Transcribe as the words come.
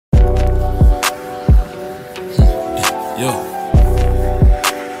Yo.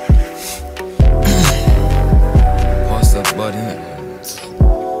 Pass that bud, innit?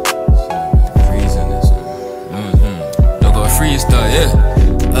 Freezing this one. I got a freestyle, yeah.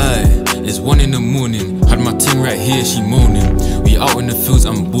 Aye, it's 1 in the morning. Had my ting right here, she moaning. We out in the fields,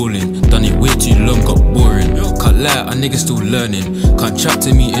 I'm balling. Done it way too long, got boring. Can't lie, a nigga still learning. Can't chat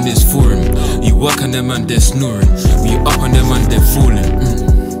to me in this forum. You work on them and they're snoring. We up on them and they're falling.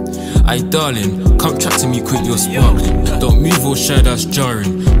 Aye darling, come chat to me quick, you're sparkling. Don't move or shy, that's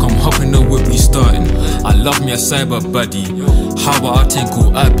jarring. Come hop in the whip, we starting. I love me a cyber baddie. How about I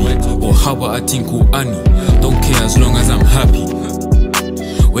tinkle Abby? Or how about I tinkle Annie? Don't care as long as I'm happy.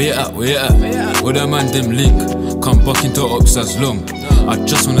 Where you at, where you at? Where the man them link? Come back into ops as long. I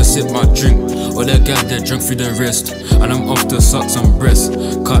just wanna sip my drink. Or that guy there drunk through the rest. And I'm off to suck some breasts.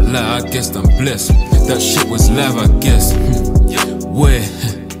 Can't lie, I guess I'm blessed. That shit was live, I guess. Where?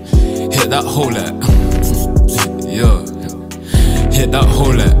 Hit that hole at. Yeah. Hit that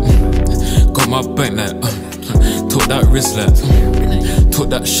hole at. Got my bank like. Took that wrist like. Took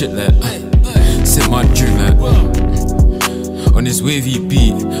that shit like. Sip my drink like. On this wavy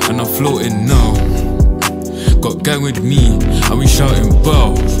beat, and I'm floating now. Got gang with me, and we shouting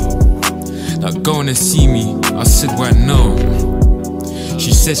bow. That girl wanna see me, I said why no.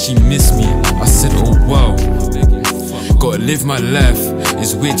 She said she missed me, I said oh wow. Gotta live my life,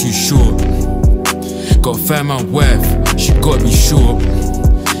 it's way too short. Gotta find my wife, she gotta be short.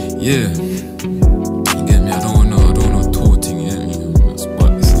 Yeah, you get me, I don't know talking, you get me, that's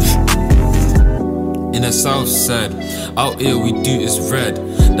buts. In the south side, out here we do is red.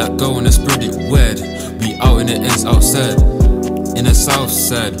 That girl wanna spread it weird. We out in the ends outside. In the south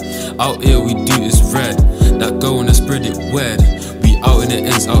side, out here we do is red. That girl wanna spread it weird. We out in the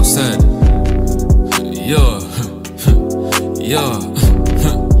ends outside. Yeah. Yeah.